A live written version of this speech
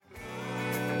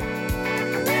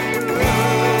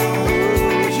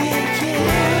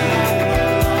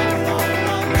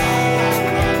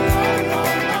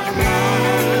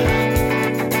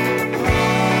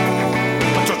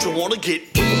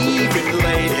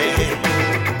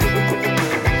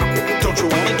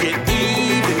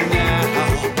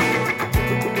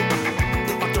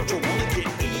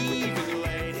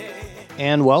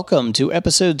and welcome to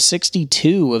episode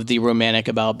 62 of the Romantic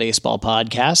About Baseball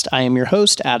podcast. I am your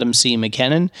host, Adam C.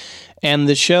 McKinnon, and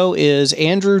the show is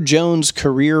Andrew Jones'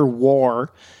 career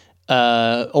WAR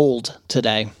old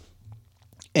today.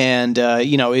 And,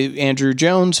 Andrew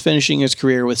Jones finishing his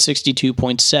career with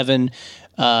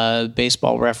 62.7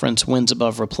 Baseball Reference wins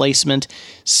above replacement,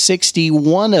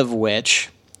 61 of which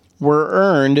were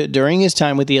earned during his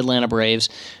time with the Atlanta Braves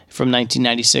from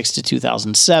 1996 to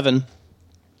 2007.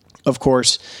 Of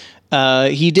course,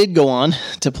 he did go on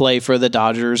to play for the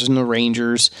Dodgers and the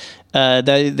Rangers.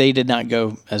 They did not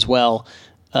go as well.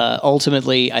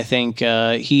 Ultimately, I think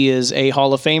he is a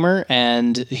Hall of Famer,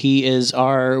 and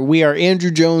we are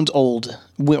Andrew Jones old.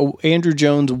 Andrew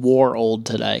Jones WAR old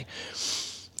today.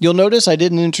 You'll notice I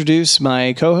didn't introduce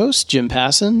my co-host, Jim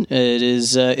Passon.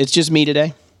 It's just me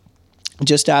today.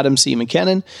 Just Adam C.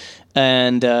 McKinnon.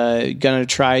 And gonna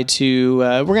try to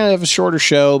we're gonna have a shorter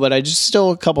show, but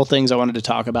still a couple things I wanted to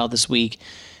talk about this week.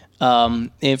 And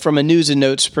from a news and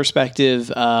notes perspective,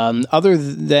 other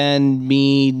than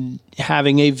me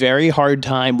having a very hard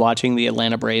time watching the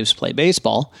Atlanta Braves play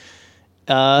baseball,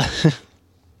 it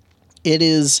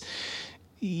is,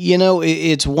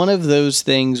 it's one of those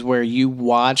things where you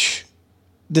watch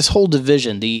this whole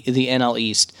division, the NL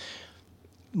East.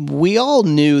 We all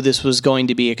knew this was going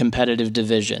to be a competitive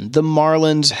division. The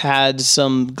Marlins had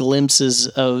some glimpses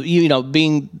of,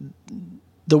 being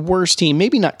the worst team,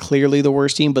 maybe not clearly the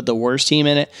worst team, but the worst team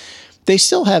in it. They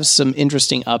still have some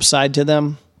interesting upside to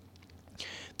them.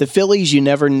 The Phillies, you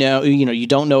never know, you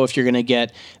don't know if you're going to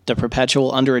get the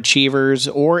perpetual underachievers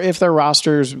or if their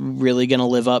roster's really going to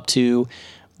live up to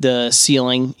the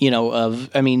ceiling,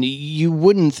 you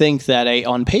wouldn't think that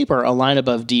on paper, a lineup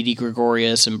of Didi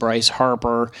Gregorius and Bryce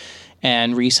Harper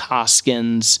and Rhys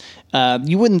Hoskins,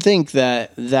 you wouldn't think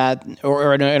that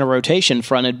or in a rotation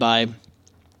fronted by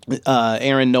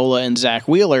Aaron Nola and Zach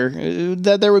Wheeler,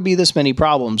 that there would be this many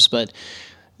problems, but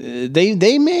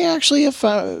they may actually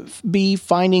be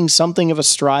finding something of a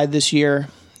stride this year.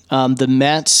 The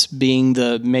Mets being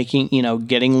getting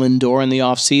Lindor in the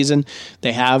offseason.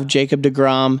 They have Jacob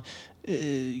deGrom.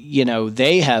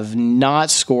 They have not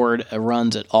scored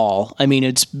runs at all. I mean,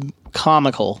 it's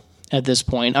comical at this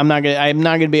point. I'm not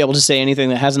gonna be able to say anything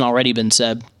that hasn't already been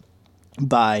said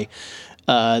by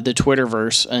the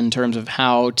Twitterverse in terms of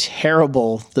how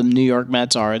terrible the New York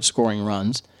Mets are at scoring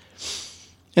runs.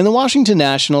 And the Washington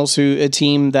Nationals, a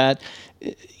team that,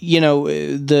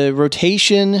 the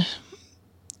rotation,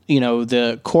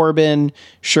 the Corbin,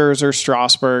 Scherzer,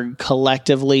 Strasburg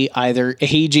collectively either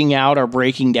aging out or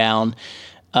breaking down.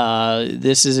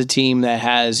 This is a team that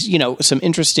has, some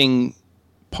interesting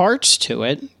parts to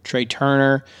it. Trey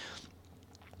Turner.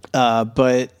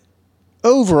 But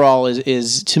overall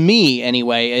is to me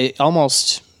anyway,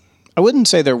 almost, I wouldn't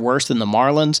say they're worse than the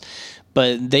Marlins,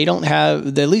 but they don't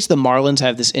have, at least the Marlins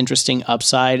have this interesting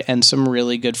upside and some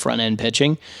really good front end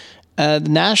pitching. The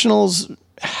Nationals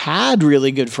had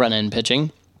really good front end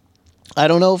pitching. I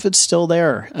don't know if it's still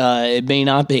there. It may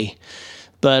not be,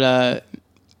 but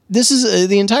this is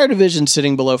the entire division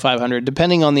sitting below 500,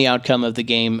 depending on the outcome of the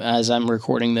game. As I'm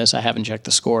recording this, I haven't checked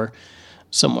the score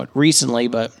somewhat recently,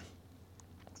 but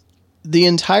the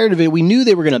entire division, we knew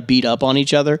they were going to beat up on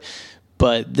each other,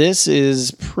 but this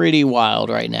is pretty wild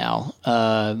right now.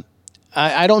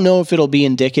 I don't know if it'll be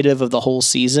indicative of the whole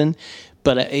season,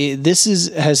 but this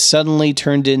has suddenly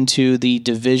turned into the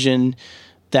division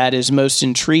that is most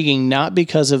intriguing, not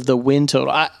because of the win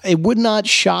total. It would not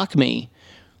shock me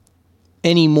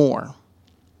anymore.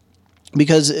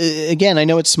 Because, again, I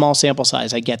know it's small sample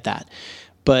size. I get that.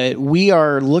 But we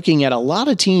are looking at a lot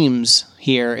of teams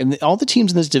here, and all the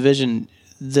teams in this division,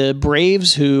 the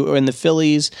Braves and the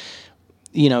Phillies,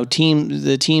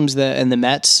 the teams and the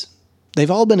Mets, they've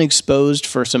all been exposed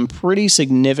for some pretty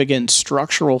significant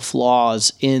structural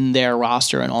flaws in their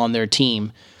roster and on their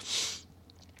team.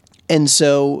 And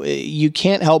so you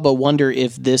can't help but wonder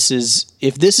if this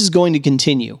is going to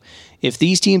continue. If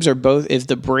these teams are if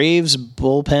the Braves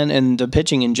bullpen and the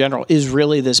pitching in general is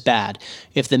really this bad,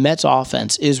 if the Mets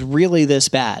offense is really this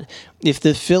bad, if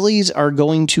the Phillies are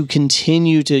going to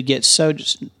continue to get so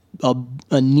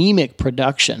anemic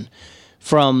production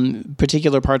from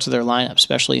particular parts of their lineup,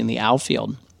 especially in the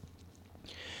outfield,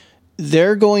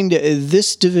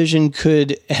 this division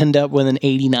could end up with an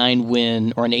 89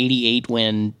 win or an 88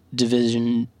 win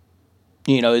division.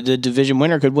 The division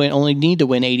winner could only need to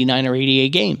win 89 or 88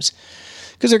 games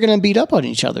because they're going to beat up on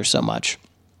each other so much.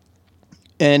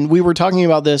 And we were talking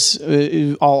about this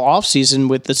all offseason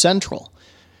with the Central.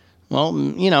 Well,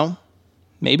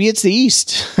 maybe it's the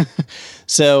East.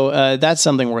 So that's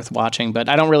something worth watching, but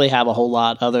I don't really have a whole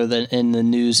lot other than in the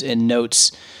news and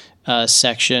notes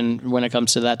section when it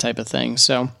comes to that type of thing.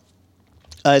 So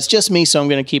it's just me, so I'm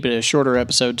going to keep it a shorter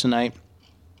episode tonight.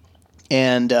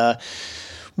 And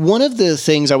one of the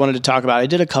things I wanted to talk about, I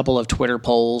did a couple of Twitter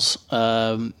polls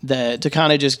to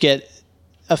kind of just get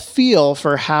a feel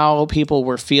for how people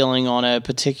were feeling on a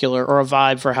particular, or a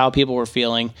vibe for how people were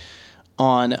feeling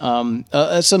on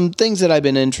some things that I've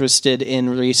been interested in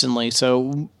recently.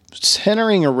 So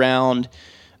centering around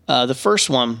the first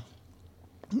one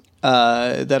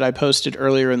that I posted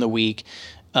earlier in the week,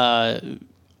 when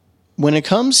it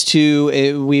comes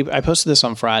to I posted this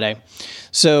on Friday.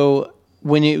 So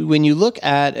when you look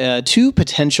at two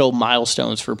potential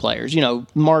milestones for players,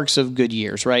 marks of good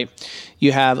years, right?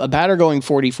 You have a batter going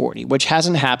 40-40, which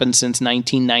hasn't happened since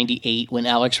 1998 when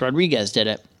Alex Rodriguez did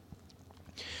it.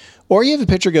 Or you have a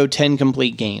pitcher go 10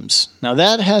 complete games. Now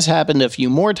that has happened a few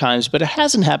more times, but it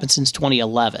hasn't happened since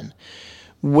 2011.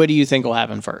 What do you think will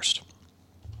happen first?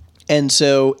 And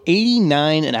so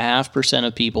 89.5%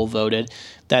 of people voted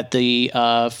that the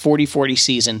 40-40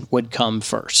 season would come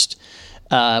first.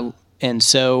 And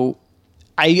so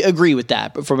I agree with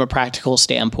that, but from a practical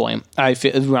standpoint, I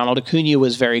feel Ronald Acuna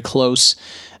was very close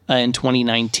in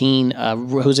 2019.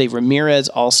 Jose Ramirez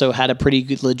also had a pretty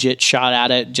good, legit shot at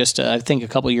it just, I think, a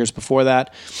couple years before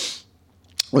that,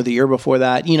 or the year before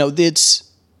that.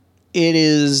 It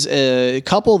is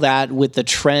couple that with the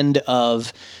trend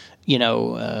of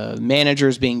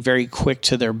managers being very quick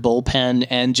to their bullpen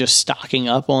and just stocking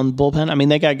up on bullpen. I mean,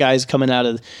 they got guys coming out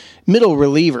of middle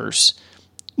relievers,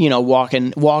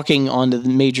 walking onto the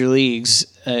major leagues,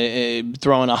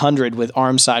 throwing 100 with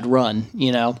arm side run,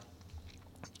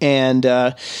 And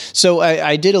so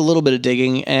I did a little bit of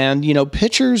digging, and,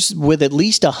 pitchers with at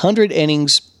least 100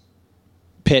 innings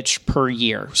pitch per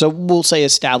year. So we'll say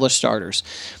established starters.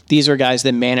 These are guys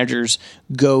that managers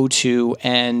go to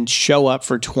and show up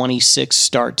for 26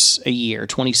 starts a year,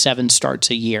 27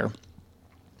 starts a year.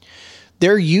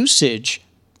 Their usage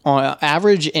on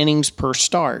average innings per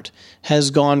start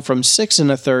has gone from 6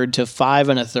 1/3 to 5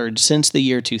 1/3 since the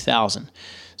year 2000.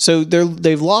 So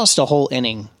they've lost a whole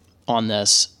inning on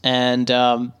this. And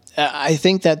I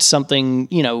think that's something,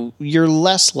 you're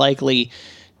less likely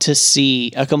to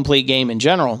see a complete game in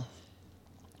general.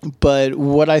 But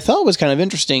what I thought was kind of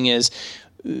interesting is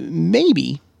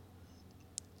maybe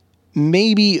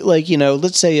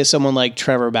let's say someone like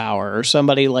Trevor Bauer or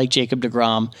somebody like Jacob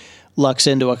deGrom lucks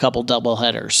into a couple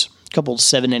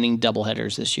 7-inning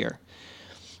doubleheaders this year.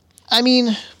 I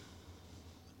mean,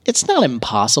 it's not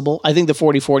impossible. I think the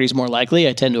 40-40 is more likely.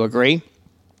 I tend to agree.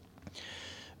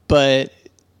 But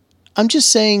I'm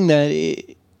just saying that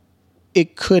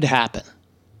it could happen,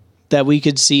 that we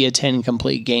could see a 10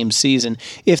 complete game season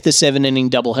if the 7-inning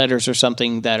doubleheaders are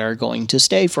something that are going to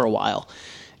stay for a while.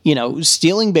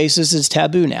 Stealing bases is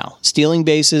taboo now. Stealing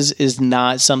bases is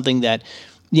not something that,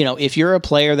 if you're a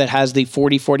player that has the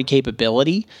 40-40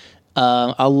 capability,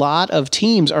 a lot of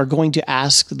teams are going to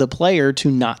ask the player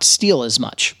to not steal as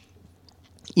much.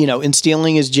 And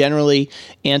stealing is generally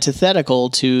antithetical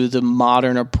to the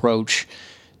modern approach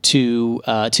to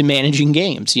managing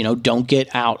games. Don't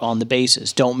get out on the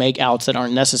bases. Don't make outs that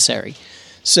aren't necessary.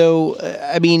 So,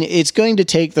 I mean, it's going to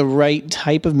take the right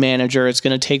type of manager. It's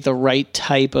going to take the right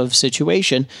type of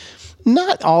situation.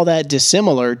 Not all that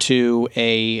dissimilar to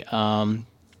a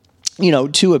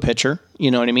pitcher.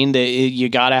 You know what I mean? You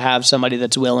got to have somebody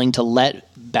that's willing to let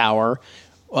Bauer,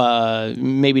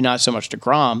 maybe not so much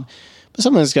DeGrom, but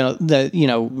someone that's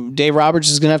Dave Roberts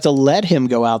is going to have to let him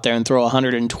go out there and throw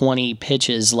 120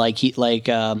 pitches like Tito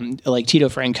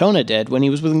Francona did when he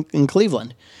was in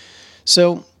Cleveland.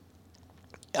 So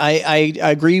I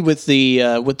agree with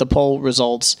the poll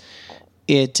results.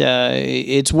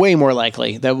 It's way more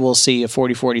likely that we'll see a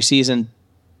 40-40 season,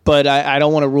 but I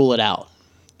don't want to rule it out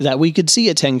that we could see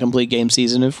a 10 complete game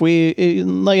season if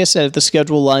like I said, if the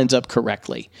schedule lines up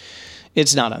correctly.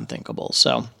 It's not unthinkable.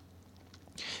 So.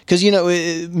 Because,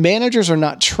 managers are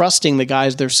not trusting the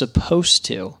guys they're supposed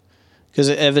to. Because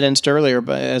evidenced earlier,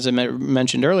 but as I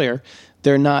mentioned earlier,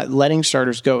 they're not letting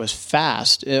starters go as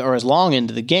fast or as long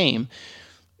into the game.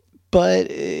 But,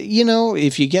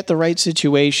 if you get the right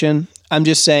situation, I'm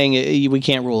just saying we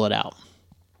can't rule it out.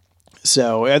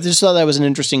 So I just thought that was an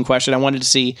interesting question. I wanted to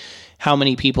see how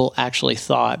many people actually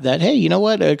thought that, hey, you know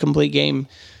what, a 10 complete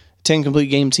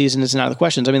game season is not the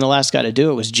questions. I mean, the last guy to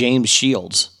do it was James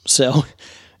Shields. So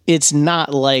it's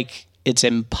not like it's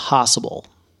impossible.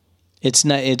 It's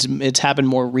not. It's happened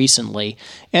more recently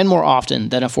and more often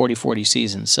than a 40-40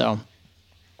 season. So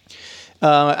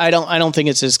I don't think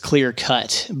it's as clear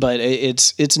cut, but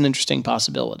it's an interesting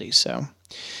possibility. So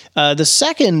the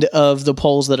second of the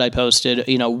polls that I posted,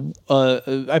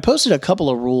 I posted a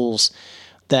couple of rules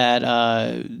that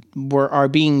are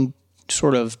being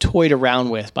sort of toyed around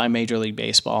with by Major League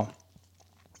Baseball.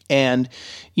 And,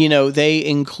 they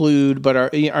include,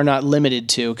 but are not limited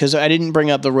to, because I didn't bring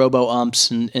up the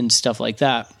robo-umps and stuff like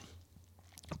that.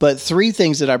 But 3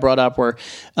 things that I brought up were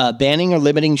banning or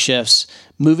limiting shifts,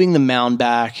 moving the mound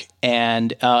back,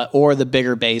 and or the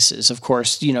bigger bases. Of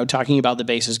course, talking about the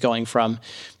bases going from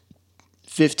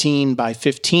 15 by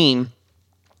 15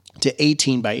 to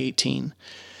 18 by 18.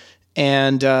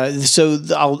 And so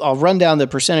I'll run down the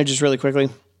percentages really quickly.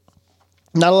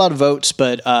 Not a lot of votes,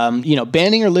 but,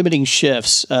 banning or limiting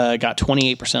shifts got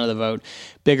 28% of the vote.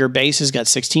 Bigger bases got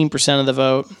 16% of the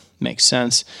vote. Makes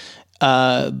sense.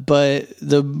 But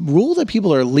the rule that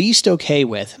people are least okay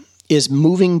with is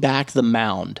moving back the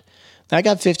mound. That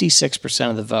got 56%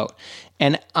 of the vote.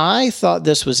 And I thought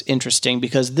this was interesting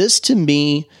because this, to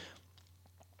me,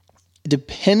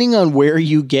 depending on where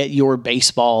you get your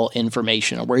baseball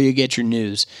information or where you get your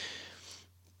news,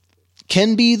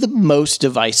 can be the most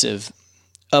divisive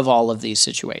of all of these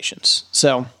situations.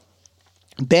 So,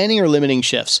 banning or limiting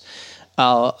shifts.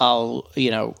 I'll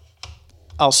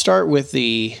start with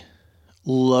the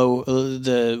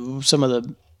some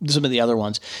of the other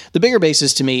ones. The bigger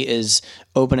bases to me is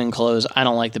open and close. I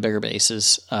don't like the bigger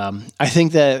bases. I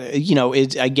think that,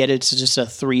 I get it's just a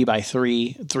 3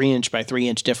 inch by 3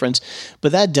 inch difference,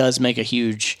 but that does make a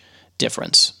huge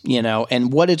difference,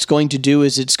 and what it's going to do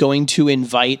is it's going to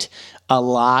invite a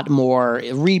lot more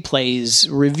replays,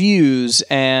 reviews,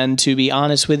 and to be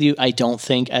honest with you, I don't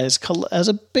think as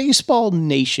a baseball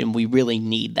nation we really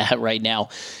need that right now,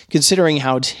 considering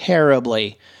how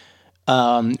terribly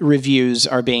reviews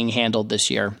are being handled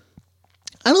this year.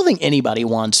 I don't think anybody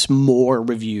wants more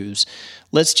reviews.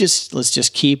 Let's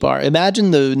just keep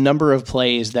imagine the number of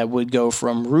plays that would go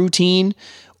from routine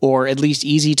or at least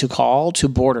easy to call to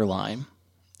borderline.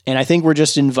 And I think we're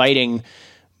just inviting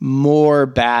more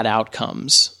bad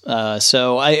outcomes.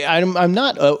 So I'm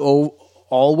not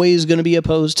always going to be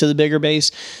opposed to the bigger base,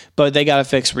 but they got to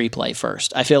fix replay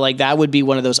first. I feel like that would be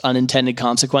one of those unintended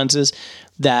consequences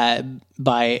that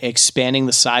by expanding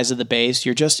the size of the base,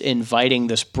 you're just inviting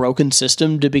this broken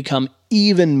system to become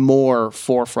even more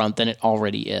forefront than it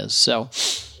already is. So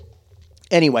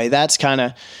anyway, that's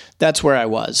where I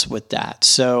was with that.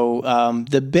 So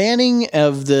the banning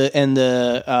of the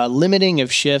limiting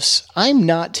of shifts, I'm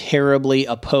not terribly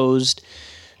opposed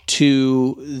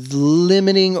to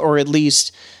limiting or at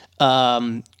least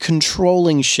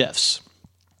controlling shifts.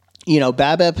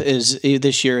 BABIP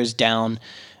this year is down,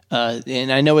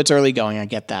 and I know it's early going, I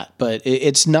get that, but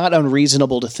it's not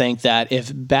unreasonable to think that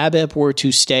if BABIP were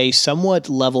to stay somewhat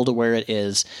level to where it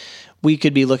is, we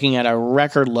could be looking at a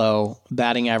record low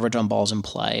batting average on balls in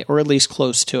play, or at least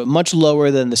close to it, much lower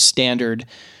than the standard,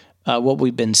 what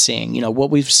we've been seeing.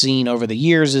 What we've seen over the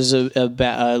years is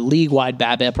a league-wide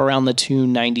BABIP around the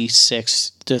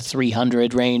 296 to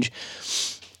 300 range.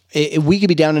 We could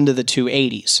be down into the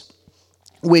 280s,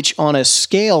 which on a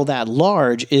scale that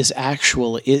large is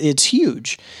it's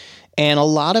huge. And a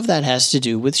lot of that has to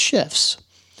do with shifts.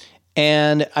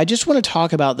 And I just want to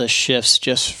talk about the shifts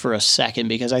just for a second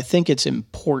because I think it's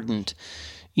important.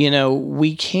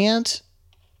 We can't,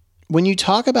 when you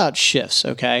talk about shifts,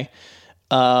 okay,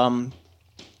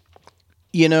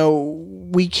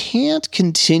 we can't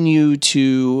continue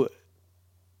to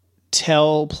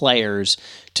tell players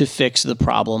to fix the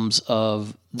problems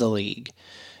of the league,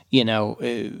 and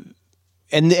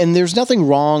there's nothing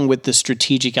wrong with the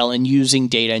strategic element, using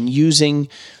data and using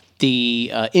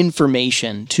the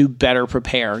information to better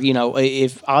prepare.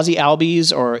 If Ozzie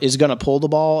Albies is going to pull the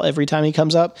ball every time he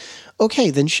comes up,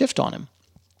 okay, then shift on him.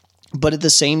 But at the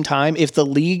same time, if the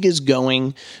league is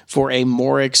going for a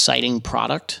more exciting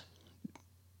product,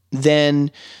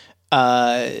 then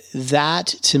that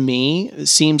to me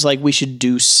seems like we should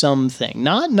do something.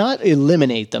 Not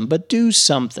eliminate them, but do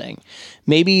something.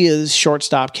 Maybe a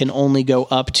shortstop can only go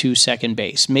up to second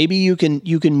base. Maybe you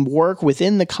can work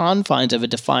within the confines of a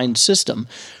defined system,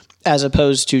 as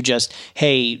opposed to just,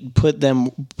 hey, put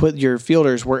your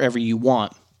fielders wherever you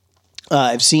want.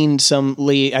 I've seen some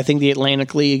league. I think the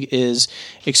Atlantic League is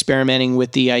experimenting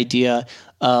with the idea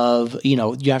of you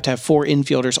have to have 4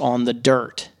 infielders on the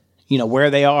dirt. Where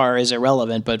they are is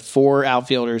irrelevant, but 4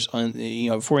 outfielders 4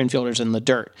 infielders in the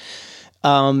dirt.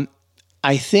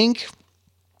 I think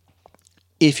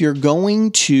if you're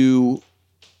going to,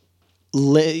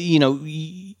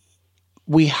 we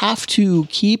have to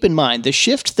keep in mind the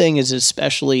shift thing is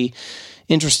especially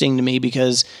interesting to me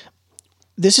because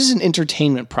this is an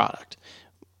entertainment product.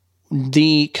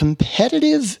 The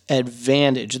competitive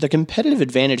advantage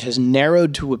has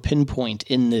narrowed to a pinpoint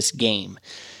in this game.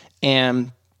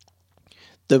 And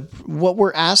What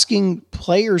we're asking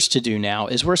players to do now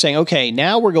is we're saying, okay,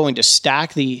 now we're going to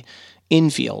stack the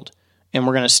infield, and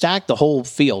we're going to stack the whole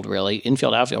field, really,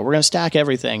 infield, outfield. We're going to stack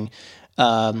everything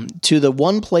to the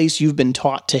one place you've been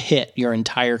taught to hit your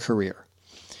entire career,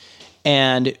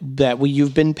 and that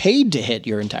you've been paid to hit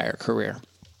your entire career.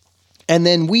 And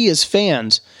then we as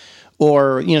fans,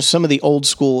 or some of the old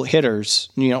school hitters,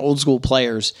 old school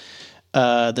players,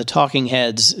 the talking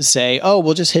heads say, "Oh,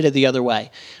 we'll just hit it the other way."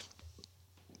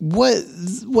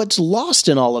 What's lost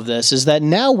in all of this is that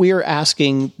now we're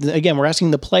asking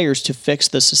the players to fix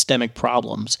the systemic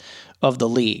problems of the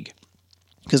league.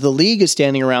 Because the league is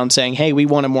standing around saying, hey, we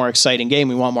want a more exciting game.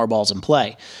 We want more balls in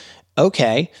play.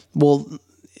 Okay, well,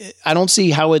 I don't see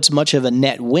how it's much of a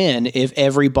net win if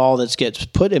every ball that gets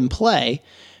put in play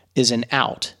is an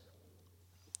out.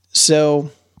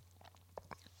 So,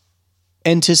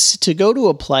 and to go to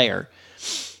a player,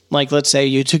 like let's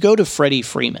say to go to Freddie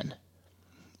Freeman,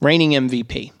 reigning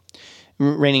NL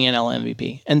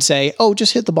MVP, and say, oh,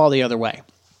 just hit the ball the other way.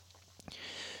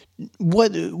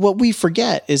 What we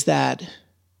forget is that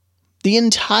the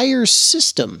entire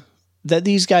system that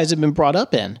these guys have been brought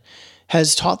up in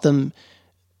has taught them,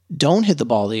 don't hit the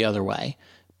ball the other way.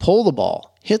 Pull the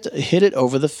ball, hit it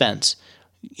over the fence,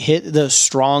 hit the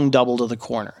strong double to the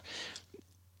corner.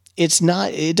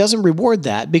 It doesn't reward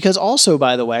that, because also,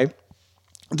 by the way,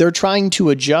 they're trying to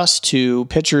adjust to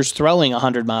pitchers throwing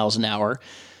 100 miles an hour,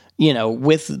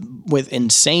 with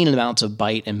insane amounts of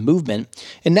bite and movement.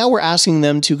 And now we're asking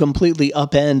them to completely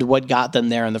upend what got them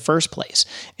there in the first place.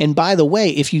 And by the way,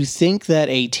 if you think that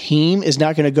a team is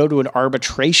not going to go to an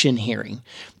arbitration hearing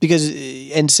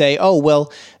and say, oh,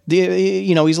 well,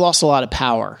 he's lost a lot of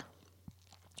power,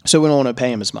 so we don't want to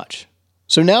pay him as much.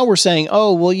 So now we're saying,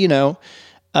 oh, well,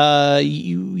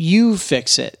 you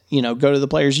fix it, go to the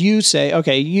players. You say,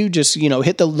 okay, you just,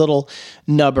 hit the little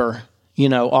nubber,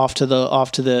 off to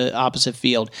the opposite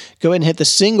field. Go ahead and hit the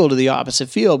single to the opposite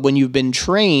field when you've been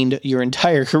trained your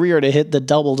entire career to hit the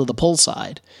double to the pull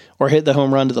side or hit the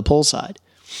home run to the pull side.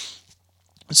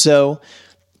 So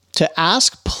to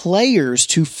ask players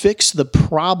to fix the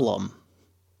problem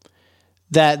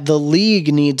that the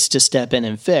league needs to step in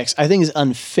and fix, I think is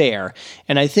unfair.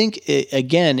 And I think,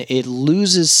 it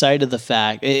loses sight of the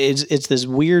fact, it's this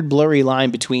weird blurry line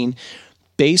between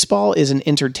baseball is an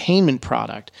entertainment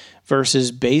product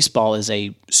versus baseball is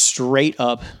a straight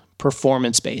up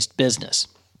performance-based business.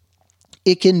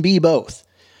 It can be both.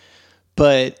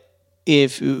 But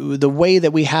if the way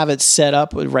that we have it set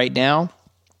up right now,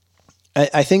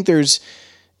 I think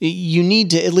you need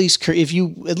to if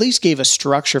you at least gave a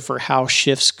structure for how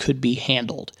shifts could be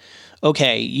handled.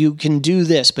 Okay, you can do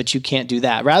this, but you can't do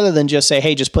that. Rather than just say,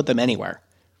 hey, just put them anywhere.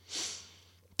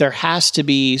 There has to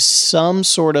be some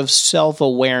sort of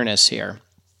self-awareness here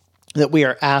that we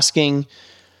are asking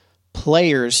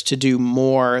players to do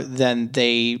more than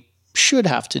they should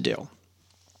have to do.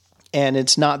 And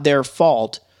it's not their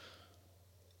fault.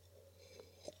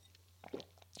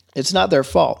 It's not their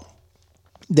fault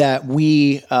that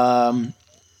we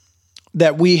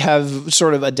have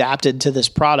sort of adapted to this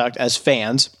product as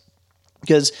fans.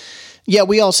 Because, yeah,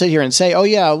 we all sit here and say, oh,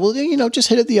 yeah, well, just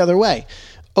hit it the other way.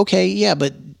 Okay, yeah,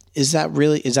 but is that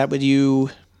what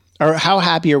or how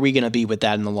happy are we going to be with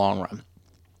that in the long run?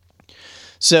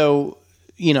 So,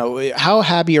 how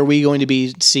happy are we going to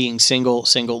be seeing single,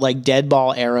 like dead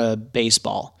ball era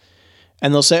baseball?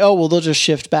 And they'll say, oh, well, they'll just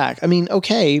shift back. I mean,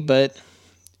 okay, but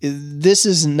this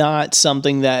is not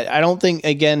something that I don't think,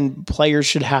 again, players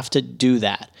should have to do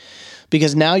that.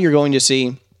 Because now you're going to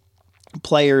see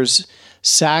players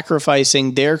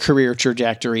sacrificing their career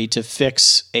trajectory to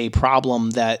fix a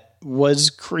problem that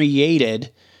was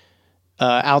created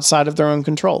outside of their own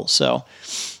control. So,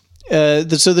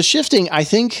 the shifting, I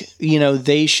think,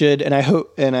 they should, and I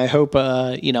hope,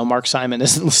 Mark Simon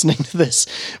isn't listening to this,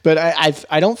 but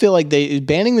I don't feel like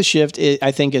banning the shift,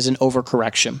 I think, is an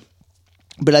overcorrection.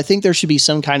 But I think there should be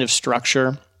some kind of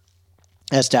structure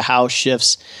as to how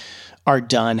shifts are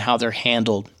done, how they're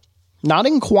handled, not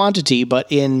in quantity,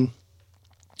 but in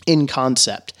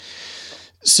concept.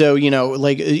 So,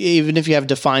 like even if you have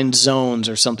defined zones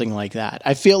or something like that,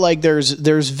 I feel like there's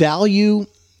value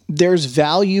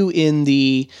in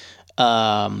the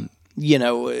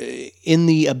in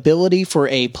the ability for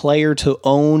a player to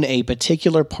own a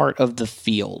particular part of the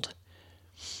field.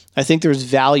 I think there's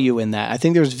value in that. I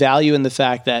think there's value in the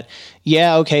fact that,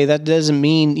 yeah, okay, that doesn't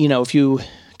mean, if you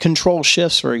control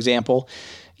shifts, for example,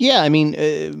 yeah, I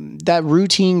mean, that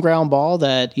routine ground ball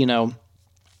that,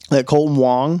 that Colton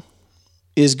Wong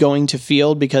is going to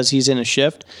field because he's in a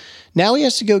shift, now he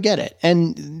has to go get it.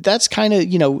 And that's kind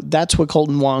of, that's what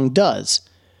Colton Wong does.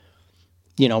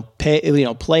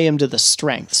 play him to the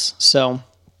strengths. So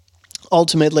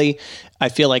ultimately, I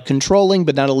feel like controlling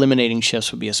but not eliminating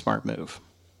shifts would be a smart move.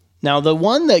 Now, the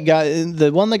one that got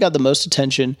the most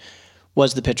attention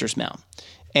was the pitcher's mound.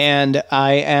 And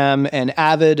I am an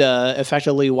avid,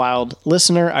 Effectively Wild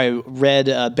listener. I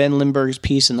read Ben Lindbergh's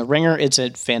piece in The Ringer. It's a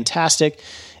fantastic,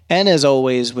 and as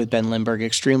always with Ben Lindbergh,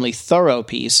 extremely thorough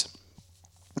piece.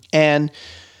 And,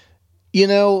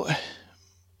 the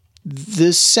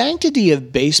sanctity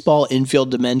of baseball infield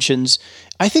dimensions,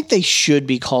 I think they should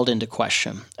be called into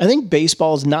question. I think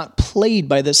baseball is not played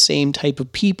by the same type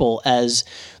of people as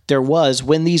there was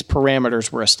when these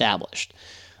parameters were established.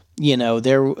 I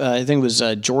think it was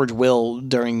George Will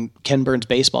during Ken Burns'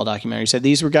 baseball documentary said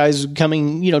these were guys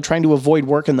coming, trying to avoid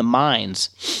work in the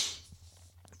mines.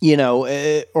 In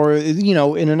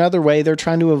another way, they're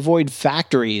trying to avoid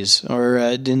factories or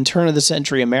in turn of the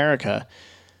century America.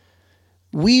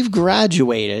 We've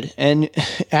graduated and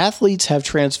athletes have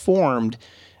transformed.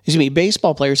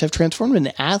 Baseball players have transformed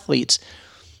into athletes.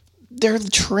 They're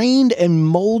trained and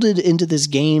molded into this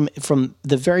game from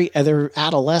their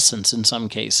adolescence in some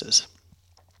cases.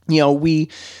 We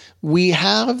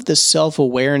have the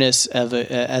self-awareness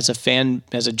as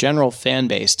a general fan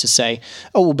base to say,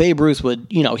 oh, well, Babe Ruth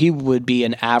he would be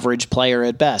an average player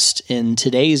at best in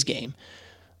today's game.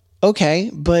 Okay,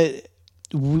 but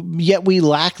yet we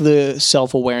lack the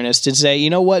self-awareness to say, you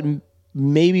know what,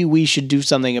 maybe we should do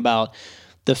something about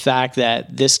the fact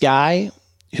that this guy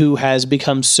who has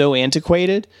become so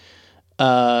antiquated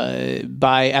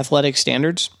by athletic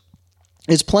standards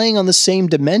is playing on the same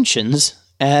dimensions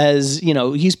as,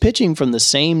 he's pitching from the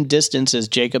same distance as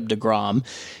Jacob deGrom,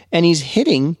 and he's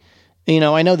hitting,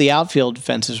 I know the outfield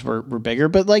fences were bigger,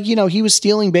 but he was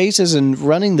stealing bases and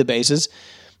running the bases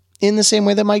in the same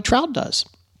way that Mike Trout does,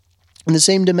 in the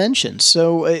same dimensions.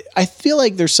 So I feel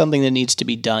like there's something that needs to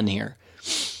be done here.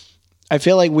 I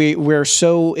feel like we're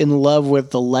so in love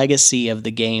with the legacy of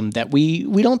the game that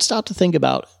we don't stop to think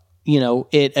about,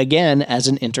 it again as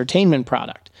an entertainment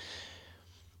product.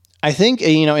 I think,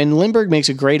 and Lindbergh makes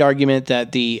a great argument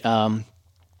that the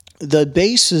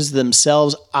bases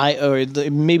themselves,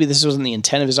 maybe this wasn't the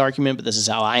intent of his argument, but this is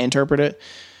how I interpret it.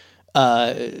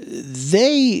 That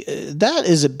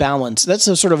is a balance. That's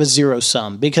a sort of a zero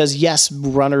sum because yes,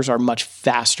 runners are much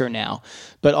faster now,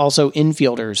 but also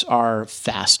infielders are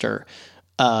faster.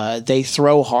 They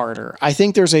throw harder. I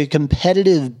think there's a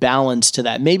competitive balance to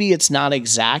that. Maybe it's not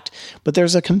exact, but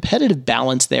there's a competitive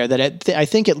balance there that I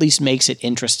think at least makes it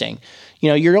interesting.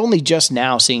 You're only just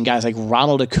now seeing guys like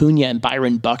Ronald Acuna and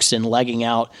Byron Buxton legging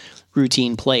out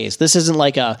routine plays. This isn't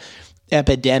like a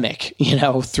epidemic,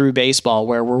 through baseball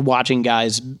where we're watching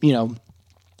guys,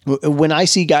 when I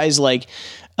see guys like,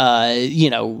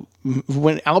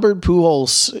 when Albert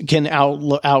Pujols can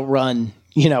outrun,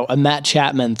 a Matt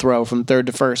Chapman throw from third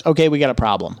to first, okay, we got a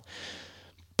problem,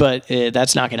 but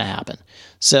that's not going to happen.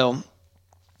 So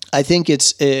I think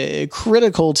it's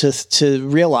critical to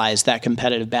realize that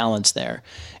competitive balance there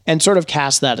and sort of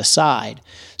cast that aside.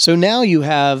 So now you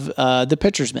have the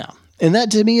pitcher's mound, and that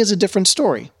to me is a different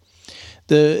story.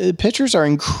 The pitchers are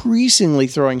increasingly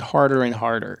throwing harder and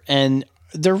harder, and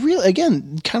they're real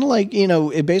again, kind of like,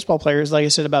 baseball players, like I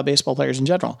said about baseball players in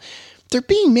general, they're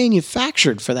being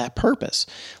manufactured for that purpose.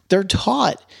 They're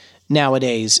taught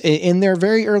nowadays in their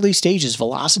very early stages,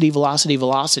 velocity, velocity,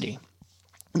 velocity.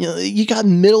 You got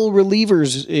middle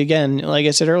relievers, again, like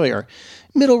I said earlier,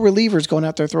 middle relievers going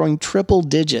out there throwing triple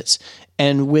digits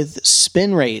and with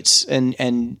spin rates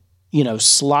and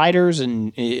sliders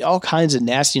and all kinds of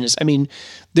nastiness. I mean,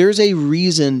 there's a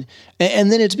reason,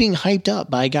 and then it's being hyped up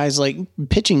by guys like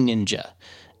Pitching Ninja.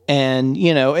 And,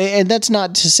 and that's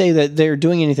not to say that they're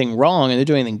doing anything wrong and they're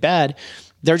doing anything bad.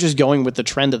 They're just going with the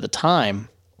trend of the time.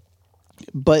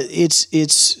 But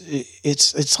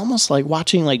it's almost like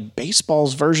watching like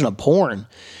baseball's version of porn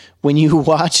when you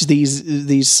watch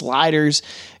these sliders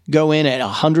go in at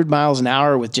 100 miles an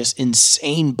hour with just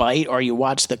insane bite, or you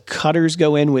watch the cutters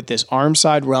go in with this arm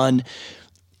side run.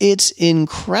 It's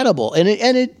incredible, and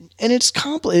it's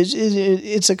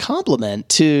a compliment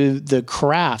to the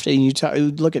craft. And you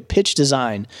look at pitch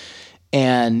design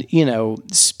and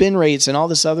spin rates and all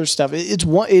this other stuff.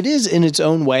 It is in its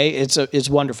own way. It's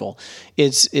wonderful.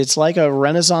 It's like a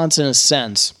renaissance in a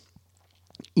sense,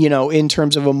 in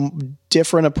terms of a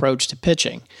different approach to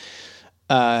pitching.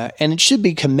 And it should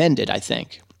be commended, I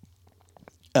think,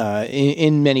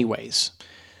 in many ways.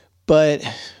 But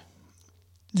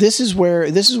this is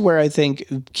where I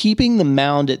think keeping the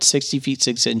mound at 60 feet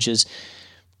 6 inches,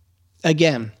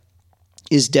 again,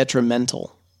 is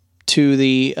detrimental to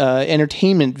the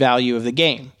entertainment value of the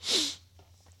game.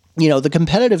 The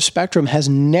competitive spectrum has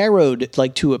narrowed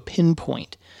like to a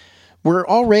pinpoint. We're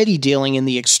already dealing in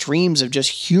the extremes of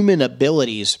just human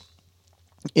abilities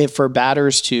if for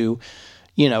batters to,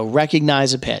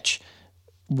 recognize a pitch,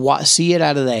 see it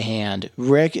out of the hand,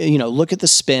 look at the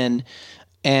spin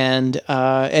and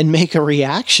make a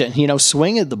reaction,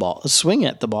 swing at the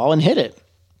ball and hit it.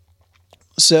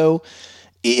 So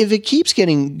if it keeps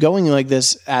going like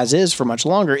this as is for much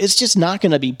longer, it's just not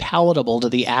going to be palatable to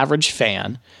the average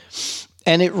fan.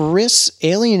 And it risks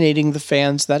alienating the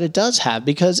fans that it does have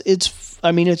because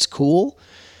it's cool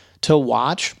to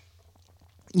watch,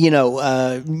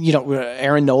 Aaron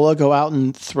Nola go out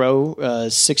and throw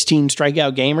a 16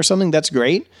 strikeout game or something. That's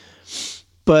great.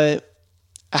 But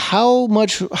how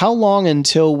long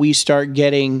until we start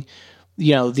getting,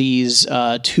 these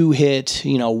 2-hit,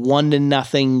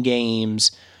 1-0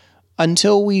 games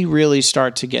until we really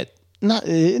start to get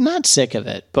not sick of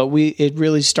it, but it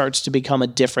really starts to become a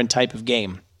different type of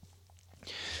game.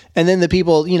 And then the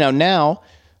people, now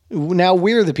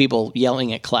we're the people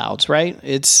yelling at clouds, right?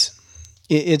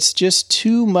 It's just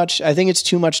too much. I think it's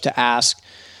too much to ask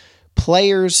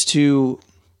players to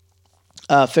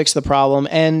fix the problem.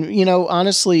 And,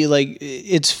 honestly, like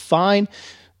it's fine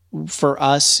for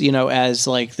us, as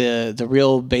like the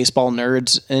real baseball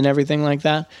nerds and everything like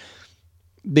that,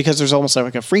 because there's almost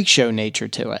like a freak show nature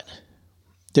to it.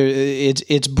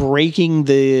 It's breaking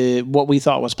what we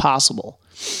thought was possible,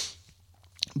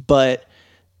 but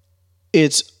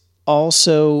it's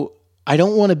also, I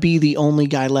don't want to be the only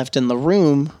guy left in the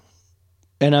room,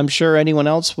 and I'm sure anyone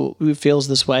else who feels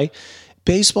this way.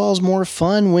 Baseball is more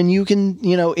fun when you can,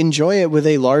 enjoy it with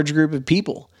a large group of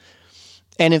people.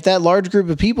 And if that large group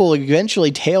of people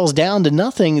eventually tails down to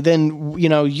nothing, then,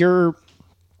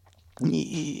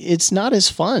 it's not as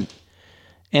fun.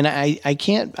 And I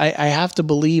have to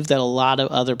believe that a lot of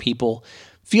other people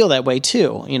feel that way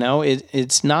too.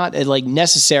 It's not like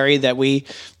necessary that we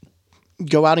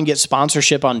go out and get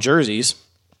sponsorship on jerseys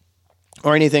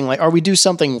or anything or we do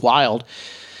something wild,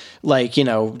 like,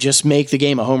 just make the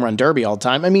game a home run derby all the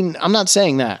time. I mean, I'm not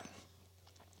saying that.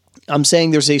 I'm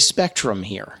saying there's a spectrum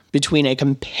here between a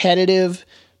competitive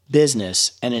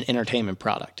business and an entertainment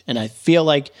product. And I feel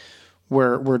like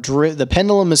the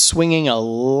pendulum is swinging a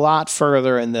lot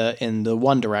further in the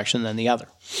one direction than the other.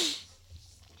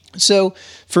 So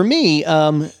for me,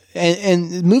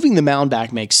 and moving the mound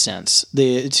back makes sense.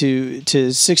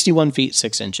 To 61 feet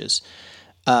 6 inches.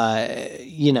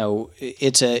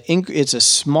 It's a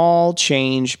small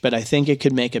change, but I think it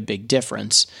could make a big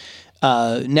difference.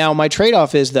 Now my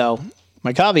trade-off is, though,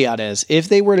 my caveat is, if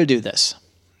they were to do this,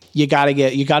 you got to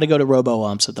go to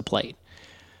robo-umps at the plate.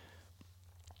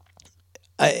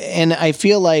 And I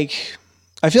feel like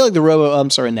the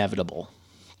robo-umps are inevitable,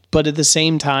 but at the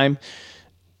same time,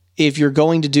 if you're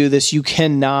going to do this, you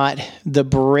cannot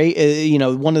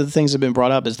one of the things that have been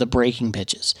brought up is the breaking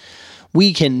pitches.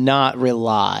 We cannot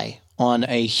rely on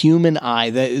a human eye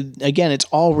that, again, it's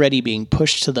already being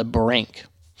pushed to the brink.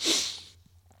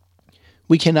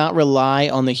 We cannot rely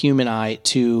on the human eye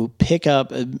to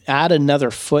add another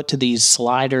foot to these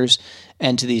sliders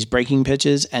and to these breaking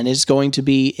pitches, and it's going to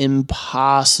be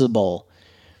impossible.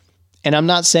 And I'm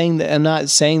not saying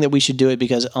that we should do it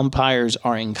because umpires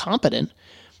are incompetent.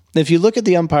 If you look at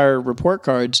the umpire report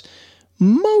cards,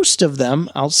 most of them,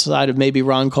 outside of maybe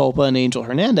Ron Kulpa and Angel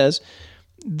Hernandez,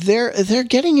 they're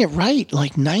getting it right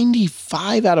like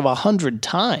 95 out of 100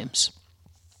 times.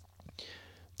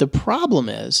 The problem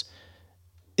is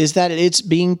that it's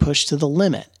being pushed to the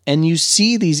limit. And you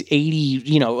see these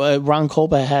 80, Ron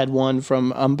Kulpa had one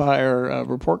from umpire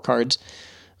report cards.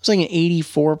 It was like an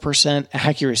 84%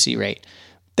 accuracy rate.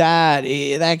 That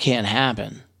can't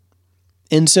happen.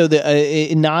 And so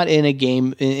not in a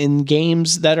game, in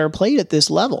games that are played at this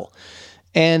level.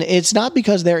 And it's not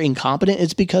because they're incompetent.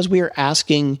 It's because we are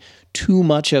asking too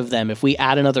much of them. If we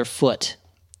add another foot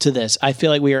to this, I feel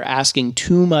like we are asking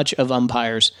too much of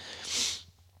umpires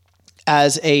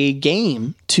as a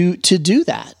game to do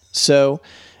that. So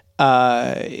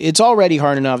it's already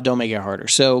hard enough. Don't make it harder.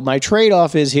 So my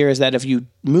trade-off is that if you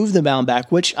move the mound back,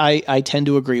 which I tend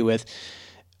to agree with,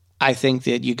 I think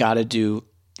that you got to do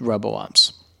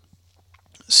robo-umps.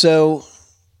 So,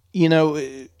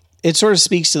 it sort of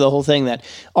speaks to the whole thing that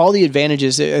all the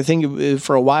advantages, I think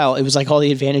for a while, it was like all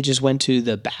the advantages went to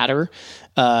the batter.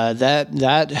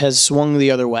 That has swung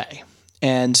the other way.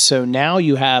 And so now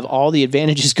you have all the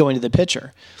advantages going to the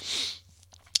pitcher.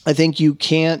 I think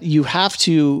you have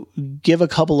to give a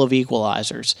couple of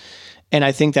equalizers. And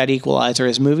I think that equalizer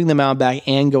is moving the mound back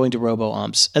and going to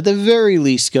robo-umps. At the very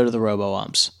least, go to the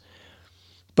robo-umps.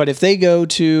 But if they go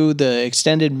to the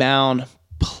extended mound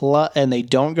and they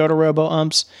don't go to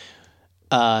robo-umps,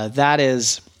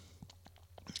 that's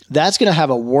going to have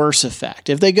a worse effect.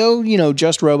 If they go,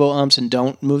 just robo-umps and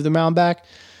don't move the mound back,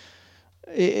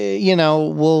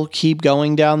 we'll keep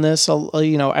going down this.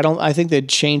 I think the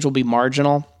change will be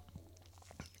marginal,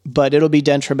 but it'll be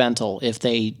detrimental if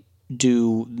they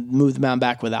do move the mound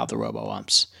back without the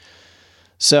robo-umps.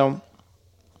 So,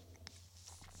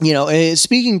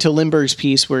 speaking to Lindbergh's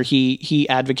piece where he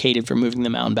advocated for moving the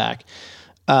mound back,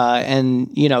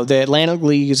 the Atlantic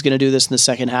League is going to do this in the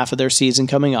second half of their season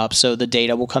coming up, so the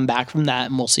data will come back from that,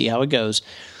 and we'll see how it goes.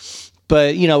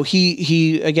 But,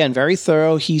 he again, very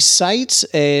thorough. He cites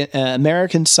an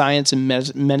American Science and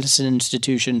Medicine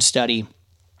Institution study,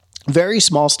 very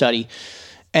small study.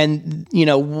 And,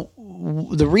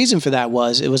 the reason for that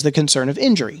was it was the concern of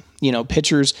injury.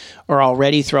 Pitchers are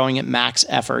already throwing at max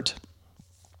effort.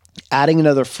 Adding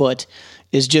another foot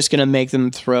is just going to make them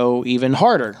throw even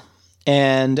harder.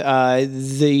 And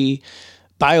the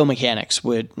biomechanics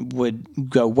would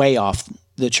go way off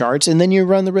the charts, and then you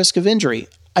run the risk of injury.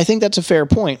 I think that's a fair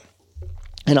point,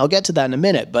 and I'll get to that in a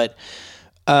minute. But,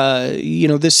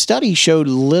 this study showed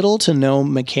little to no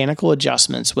mechanical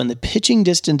adjustments when the pitching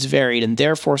distance varied and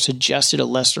therefore suggested a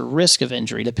lesser risk of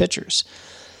injury to pitchers.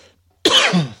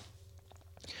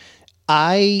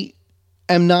 I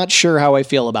am not sure how I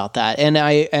feel about that, and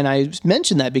I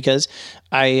mentioned that because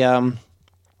I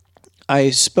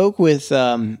spoke with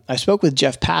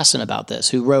Jeff Passan about this,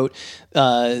 who wrote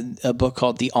a book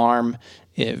called The Arm.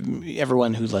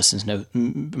 Everyone who listens knows.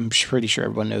 I'm pretty sure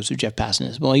everyone knows who Jeff Passan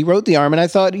is. Well, he wrote The Arm, and I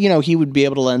thought he would be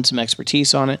able to lend some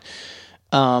expertise on it.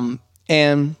 While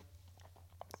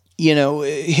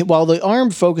the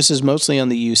Arm focuses mostly on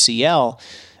the UCL,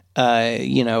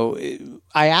 I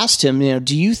asked him,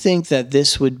 do you think that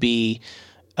this would be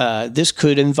this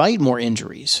could invite more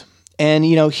injuries? And,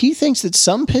 he thinks that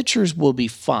some pitchers will be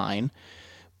fine,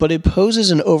 but it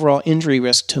poses an overall injury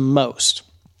risk to most.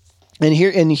 And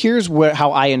here's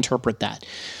how I interpret that.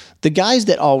 The guys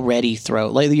that already throw,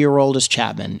 like the Aroldis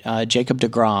Chapman, Jacob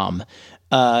deGrom,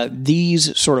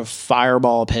 these sort of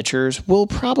fireball pitchers will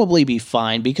probably be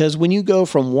fine, because when you go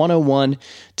from 101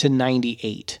 to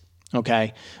 98,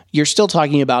 okay, you're still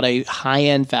talking about a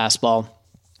high-end fastball.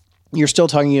 You're still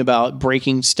talking about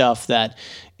breaking stuff that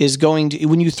is going to,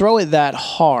 when you throw it that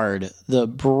hard, the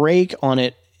break on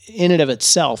it in and of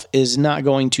itself is not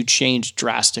going to change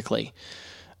drastically,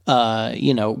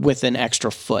 with an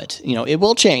extra foot. It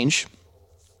will change,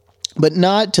 but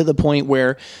not to the point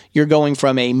where you're going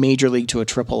from a major league to a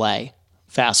AAA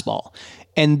fastball.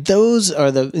 And those are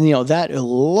that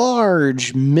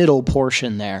large middle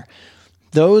portion there.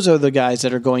 Those are the guys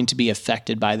that are going to be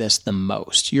affected by this the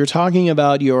most. You're talking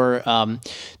about your,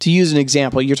 to use an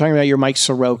example, you're talking about your Mike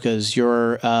Sorokas,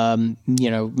 your,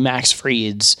 Max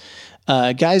Frieds,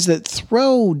 guys that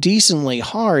throw decently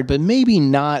hard, but maybe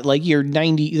not like your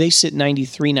 90, they sit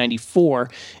 93, 94,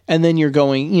 and then you're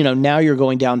going, now you're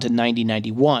going down to 90,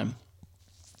 91.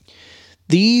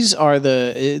 These are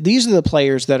the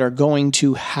players that are going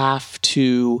to have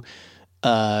to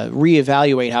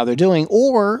reevaluate how they're doing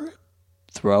or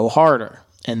throw harder.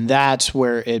 And that's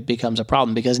where it becomes a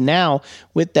problem, because now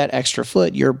with that extra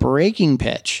foot, your breaking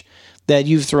pitch that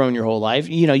you've thrown your whole life,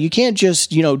 you can't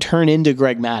just, turn into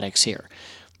Greg Maddux here,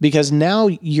 because now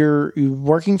you're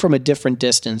working from a different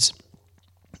distance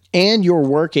and you're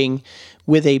working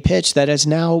with a pitch that is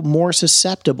now more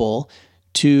susceptible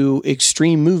to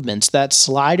extreme movements. That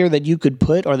slider that you could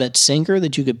put, or that sinker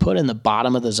that you could put in the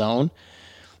bottom of the zone.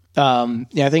 I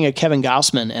think of Kevin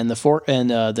Gausman and the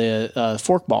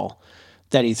forkball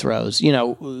that he throws.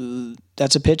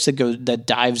 That's a pitch that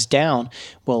dives down.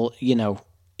 Well,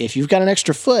 if you've got an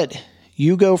extra foot,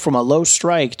 you go from a low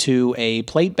strike to a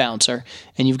plate bouncer,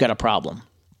 and you've got a problem.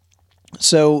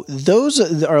 So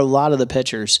those are a lot of the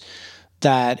pitchers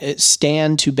that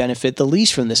stand to benefit the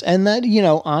least from this. And that,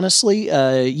 honestly,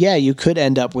 you could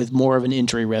end up with more of an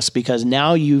injury risk, because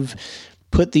now you've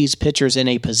put these pitchers in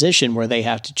a position where they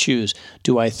have to choose.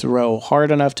 Do I throw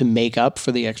hard enough to make up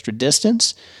for the extra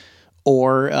distance?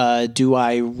 Or do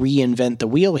I reinvent the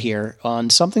wheel here on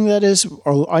something that is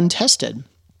untested?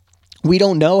 We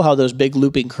don't know how those big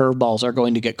looping curveballs are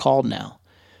going to get called now.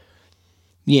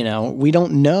 We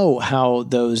don't know how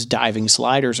those diving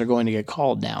sliders are going to get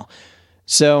called now.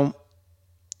 So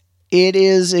it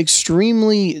is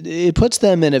it puts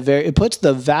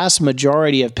the vast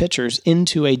majority of pitchers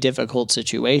into a difficult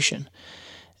situation.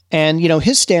 And,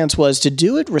 his stance was to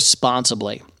do it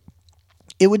responsibly.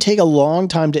 It would take a long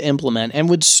time to implement and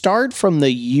would start from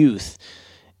the youth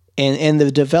and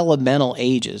the developmental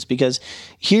ages, because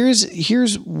here's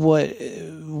what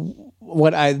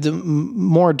the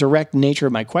more direct nature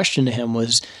of my question to him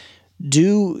was,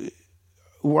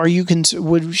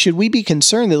 should we be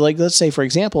concerned that, like, let's say, for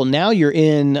example, now you're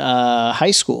in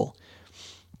high school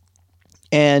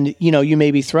and, you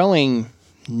may be throwing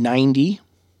 90,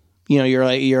 you're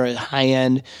a high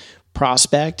end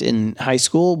prospect in high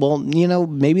school. Well,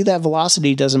 maybe that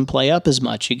velocity doesn't play up as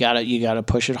much. You gotta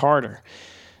push it harder.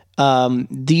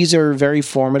 These are very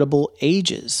formidable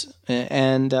ages.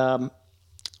 And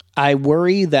I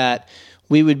worry that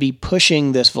we would be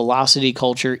pushing this velocity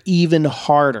culture even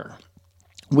harder.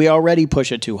 We already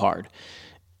push it too hard.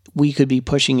 We could be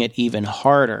pushing it even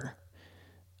harder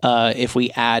if we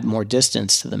add more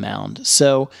distance to the mound.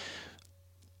 So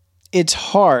it's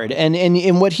hard.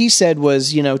 And what he said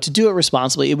was, to do it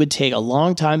responsibly, it would take a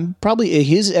long time. Probably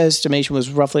his estimation was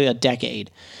roughly a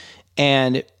decade.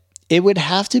 And it would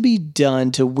have to be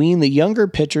done to wean the younger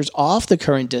pitchers off the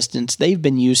current distance they've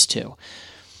been used to.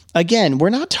 Again, we're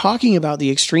not talking about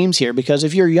the extremes here, because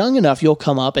if you're young enough, you'll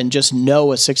come up and just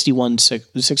know a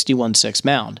 61-6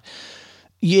 mound.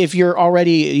 If you're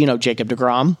already, Jacob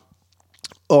deGrom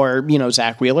or,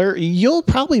 Zach Wheeler, you'll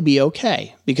probably be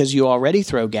okay because you already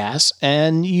throw gas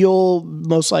and you'll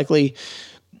most likely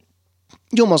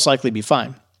be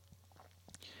fine.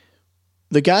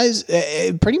 The guys,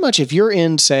 pretty much if you're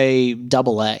in, say,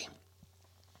 AA,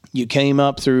 you came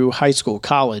up through high school,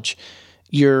 college,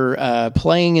 you're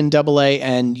playing in AA,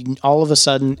 and all of a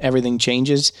sudden everything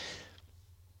changes.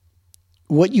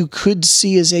 What you could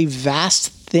see is a vast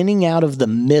thinning out of the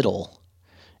middle.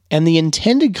 And the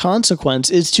intended consequence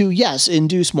is to, yes,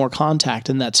 induce more contact,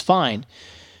 and that's fine.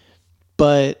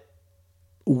 But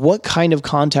what kind of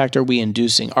contact are we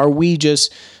inducing? Are we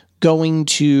just going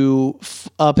to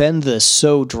upend this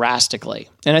so drastically?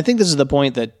 And I think this is the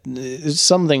point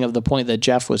something of the point that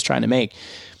Jeff was trying to make.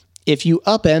 If you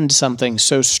upend something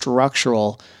so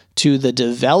structural to the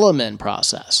development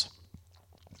process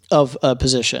of a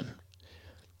position,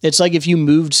 it's like if you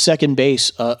moved second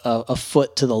base a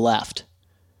foot to the left,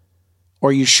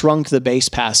 or you shrunk the base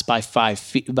pass by 5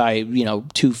 feet, by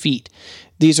 2 feet.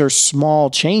 These are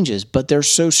small changes, but they're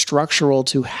so structural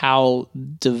to how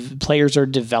the players are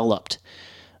developed.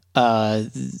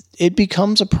 It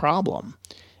becomes a problem.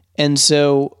 And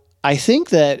so I think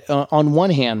that on one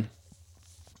hand,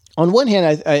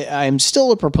 I'm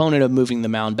still a proponent of moving the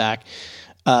mound back.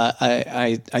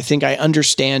 I think I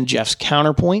understand Jeff's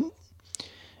counterpoint.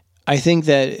 I think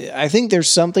there's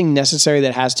something necessary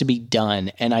that has to be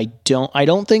done, and I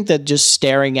don't think that just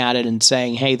staring at it and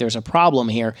saying, "Hey, there's a problem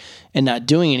here," and not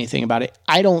doing anything about it,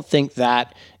 I don't think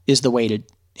that is the way to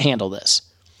handle this.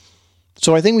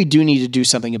 So I think we do need to do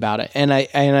something about it, and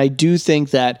I do think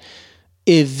that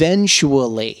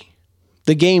eventually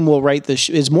the game will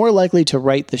is more likely to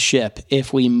right the ship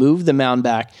if we move the mound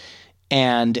back,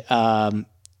 and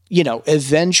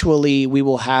eventually we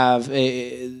will have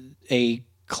a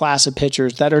class of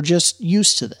pitchers that are just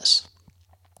used to this.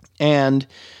 And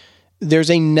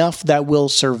there's enough that will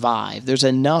survive. There's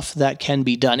enough that can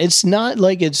be done. It's not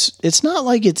like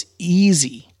it's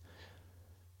easy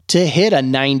to hit a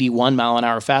 91 mile an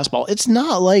hour fastball. It's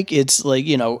not like it's like,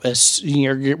 we're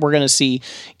going to see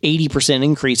 80%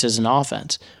 increases in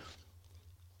offense.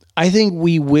 I think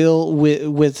we will,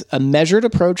 with a measured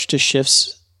approach to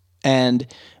shifts and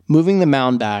moving the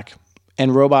mound back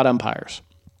and robot umpires,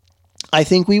 I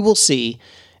think we will see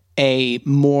a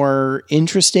more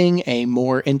interesting, a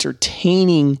more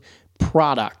entertaining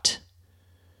product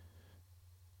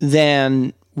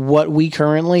than what we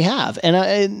currently have.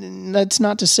 And that's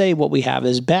not to say what we have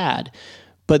is bad,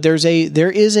 but there's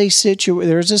a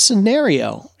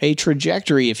scenario, a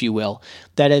trajectory, if you will,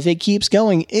 that if it keeps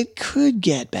going, it could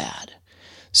get bad.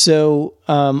 So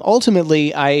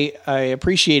ultimately, I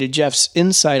appreciated Jeff's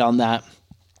insight on that.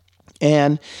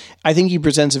 And I think he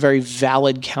presents a very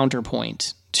valid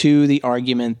counterpoint to the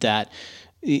argument that,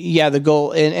 the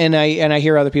goal, and I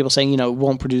hear other people saying, it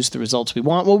won't produce the results we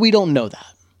want. Well, we don't know that.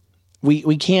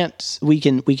 We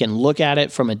can look at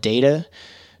it from a data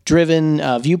driven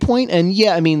viewpoint.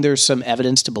 And there's some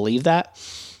evidence to believe that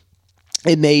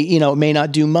it may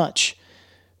not do much,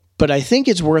 but I think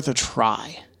it's worth a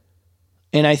try.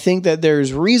 And I think that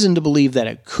there's reason to believe that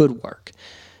it could work.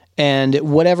 And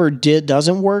whatever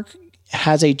doesn't work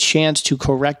has a chance to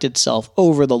correct itself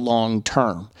over the long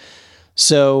term.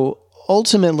 So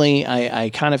ultimately, I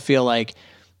kind of feel like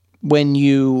when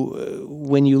you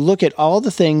look at all the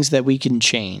things that we can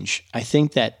change, I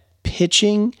think that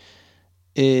pitching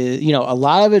is, a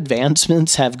lot of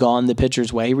advancements have gone the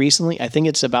pitcher's way recently. I think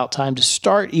it's about time to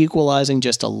start equalizing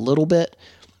just a little bit.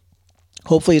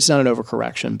 Hopefully it's not an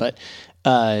overcorrection, but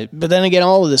But then again,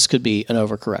 all of this could be an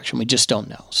overcorrection. We just don't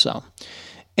know. So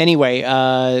anyway,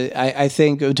 I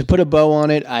think to put a bow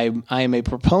on it, I am a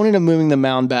proponent of moving the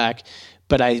mound back,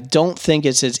 but I don't think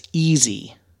it's as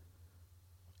easy.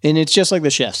 And it's just like the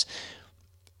shifts.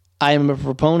 I am a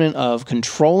proponent of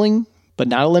controlling, but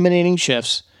not eliminating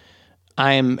shifts.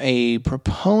 I am a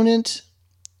proponent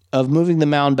of moving the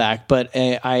mound back, but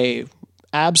I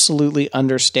absolutely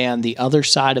understand the other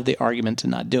side of the argument to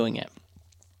not doing it.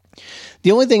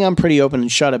 The only thing I'm pretty open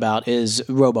and shut about is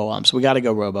robo-umps. We got to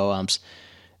go robo-umps.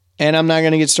 And I'm not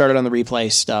going to get started on the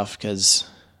replay stuff because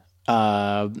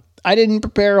I didn't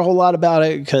prepare a whole lot about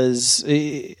it because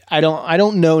I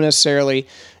don't know necessarily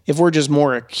if we're just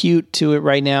more acute to it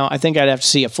right now. I think I'd have to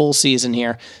see a full season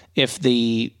here if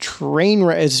the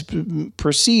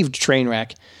perceived train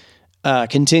wreck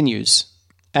continues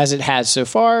as it has so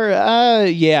far.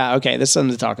 Yeah, okay, that's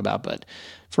something to talk about. But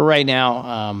for right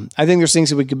now, I think there's things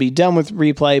that we could be done with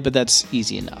replay, but that's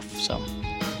easy enough. So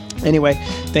anyway,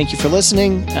 thank you for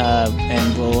listening,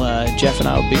 and we'll Jim and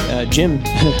I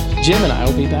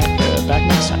will be back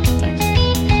next time. Thanks.